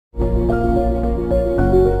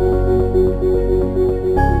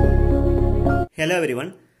Hello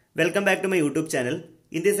everyone, welcome back to my YouTube channel.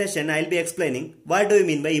 In this session, I will be explaining what do you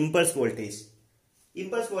mean by impulse voltage.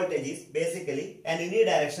 Impulse voltage is basically an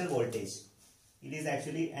unidirectional voltage. It is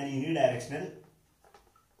actually an unidirectional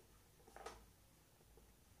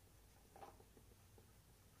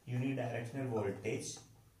voltage.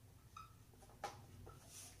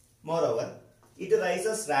 Moreover, it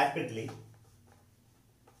rises rapidly.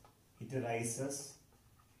 It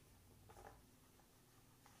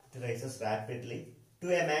rises rapidly to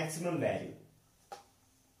a maximum value.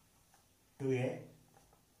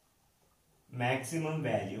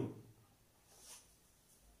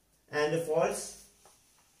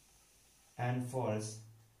 And falls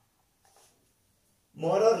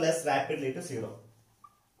more or less rapidly to zero.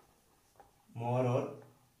 More or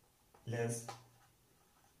less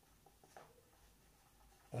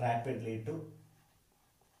rapidly to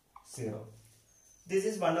zero. This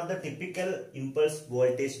is one of the typical impulse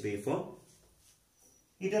voltage waveform.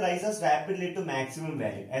 It rises rapidly to maximum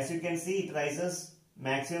value. As you can see, it rises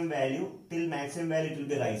maximum value. Till maximum value it will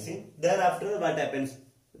be rising. Thereafter what happens?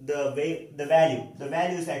 The value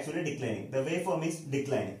is actually declining. The waveform is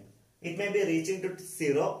declining. It may be reaching to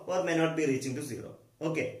zero or may not be reaching to zero.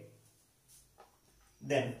 Okay.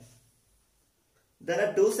 Then there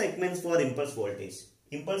are two segments for impulse voltage.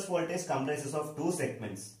 Impulse voltage comprises of two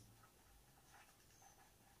segments.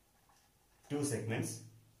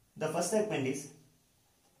 The first segment is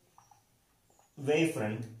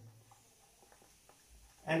wavefront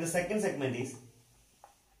and the second segment is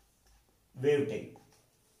wavetail.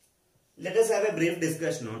 Let us have a brief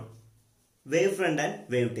discussion on wavefront and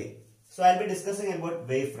wavetail. So I will be discussing about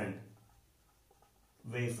wavefront.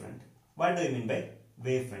 What do you mean by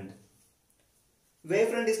wavefront?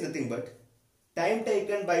 Wavefront is nothing but time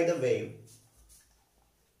taken by the wave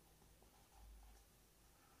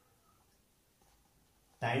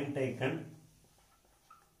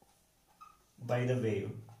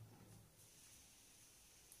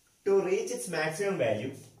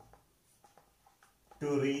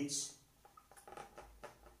to reach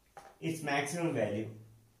its maximum value.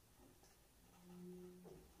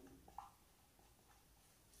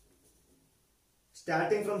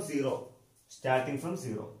 Starting from zero.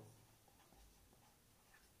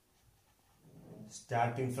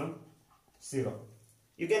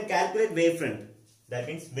 You can calculate wavefront. That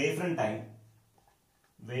means wavefront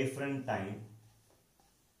time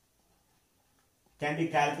can be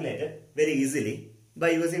calculated very easily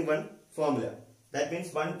by using one formula. That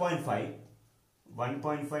means 1.5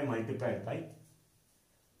 multiplied by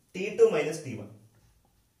T2 minus T1.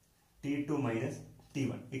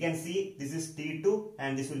 You can see this is T2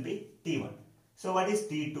 and this will be T1. So what is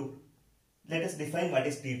T2? Let us define what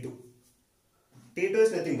is T2. T2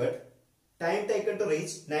 is nothing but time taken to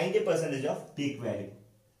reach 90% of peak value.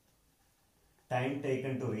 Time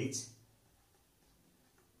taken to reach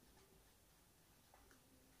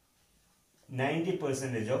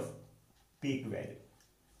 90% of peak value.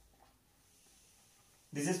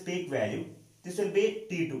 This is peak value. This will be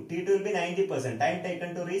T2. T2 will be 90%. Time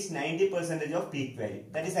taken to reach 90% of peak value.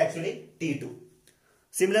 That is actually T2.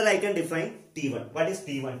 Similarly, I can define T1. What is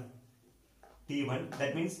T1? T1,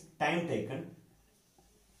 that means time taken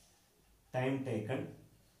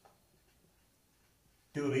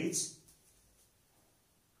to reach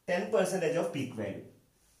 10% of peak value.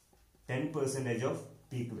 10% of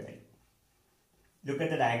peak value. Look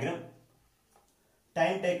at the diagram.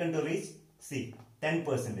 Time taken to reach, see,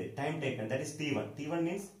 10%. Time taken, that is T1. T1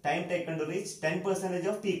 means time taken to reach 10%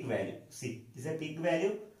 of peak value. See, this is a peak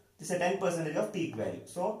value. This is a 10% of peak value.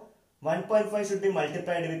 So, 1.5 should be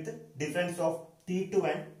multiplied with the difference of T2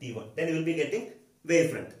 and T1. Then you will be getting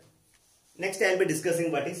wavefront. Next, I will be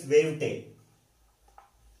discussing what is wavetail.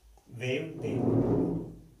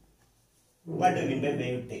 What do you mean by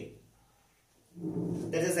wavetail?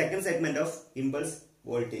 That is the second segment of impulse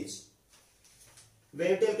voltage.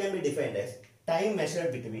 Wavetail can be defined as time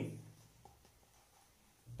measured between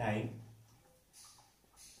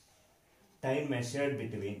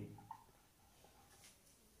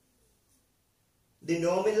the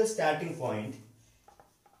nominal starting point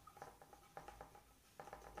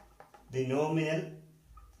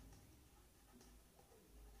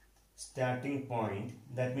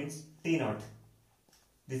that means T0.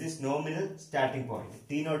 This is nominal starting point.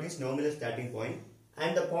 T0 is nominal starting point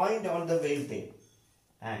and the point on the wavetail.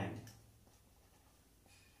 And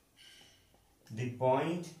the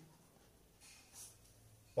point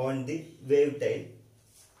on the wavetail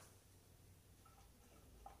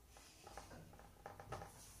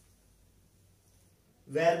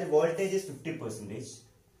where the voltage is 50%,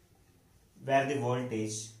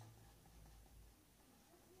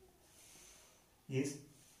 is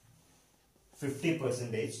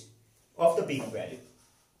 50% of the peak value.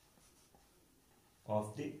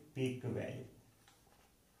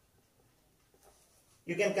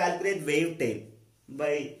 You can calculate wave tail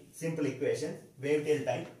by simple equation. Wave tail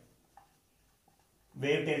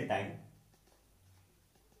time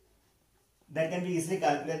that can be easily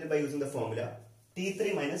calculated by using the formula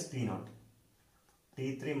T3 minus T0.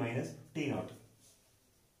 T3 minus T0.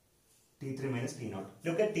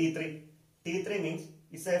 Look at T3. T3 means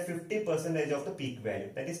it's a 50% of the peak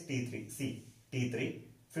value. That is T3. See, T3,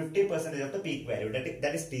 50% of the peak value.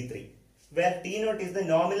 That is T3. Where T0 is the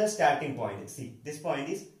nominal starting point. See, this point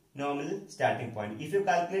is nominal starting point. If you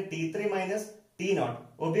calculate T3 minus T0,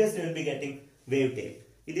 obviously you will be getting wave tail.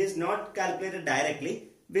 It is not calculated directly.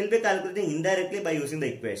 We will be calculating indirectly by using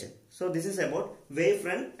the equation. So this is about wave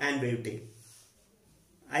front and wave tail.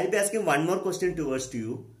 I will be asking one more question towards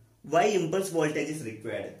you. Why impulse voltage is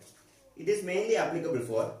required? It is mainly applicable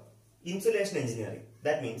for insulation engineering.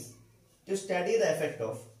 That means to study the effect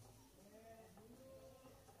of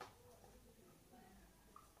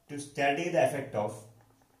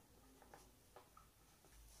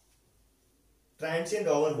transient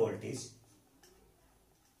over voltage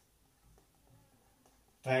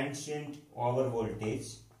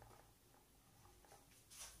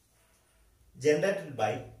generated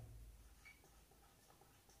by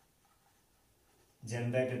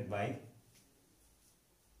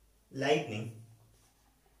lightning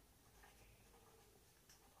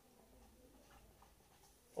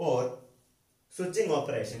or switching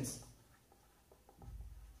operation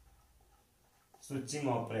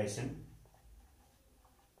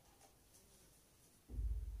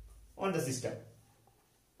on the system.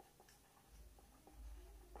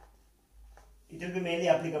 It will be mainly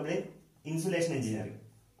applicable in insulation engineering.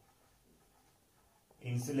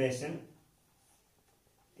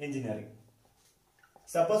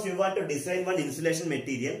 Suppose you want to design one insulation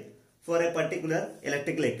material for a particular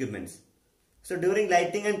electrical equipment. So during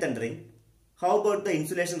lightning and thundering, how about the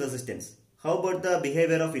insulation resistance? How about the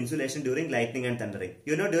behavior of insulation during lightning and thundering?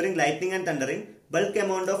 You know, during lightning and thundering, bulk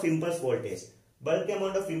amount of impulse voltage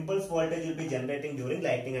will be generating during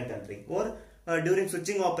lightning and thundering, or during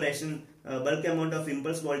switching operation, bulk amount of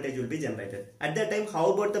impulse voltage will be generated. At that time,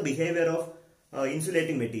 how about the behavior of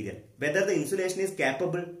insulating material? Whether the insulation is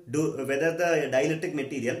capable, whether the dielectric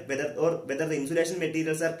material, whether the insulation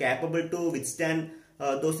materials are capable to withstand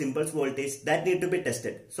those impulse voltage, that need to be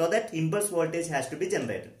tested. So that impulse voltage has to be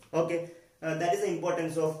generated. Okay, that is the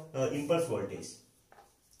importance of impulse voltage.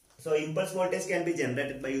 So impulse voltage can be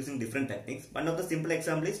generated by using different techniques. One of the simple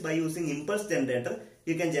example is by using impulse generator,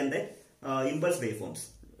 you can generate impulse waveforms.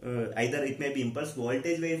 Either it may be impulse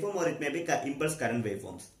voltage waveform or it may be impulse current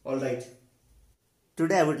waveforms. Alright.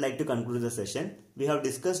 Today I would like to conclude the session. We have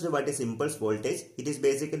discussed what is impulse voltage. It is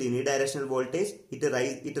basically unidirectional voltage.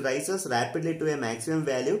 It rises rapidly to a maximum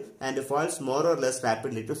value and falls more or less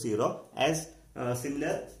rapidly to zero, as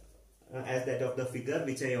similar as that of the figure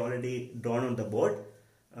which I already drawn on the board.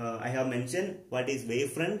 I have mentioned what is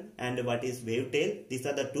wave front and what is wave tail. These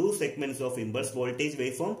are the two segments of impulse voltage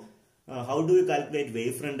waveform. How do you calculate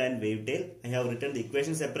wave front and wave tail? I have written the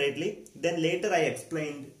equation separately. Then later I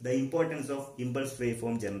explained the importance of impulse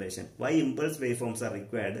waveform generation. Why impulse waveforms are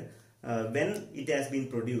required when it has been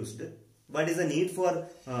produced. What is the need for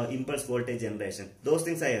impulse voltage generation? Those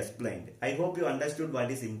things I explained. I hope you understood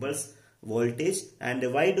what is impulse voltage and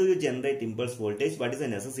why do you generate impulse voltage? What is the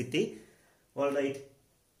necessity? Alright.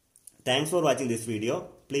 Thanks for watching this video.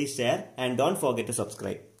 Please share and don't forget to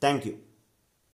subscribe. Thank you.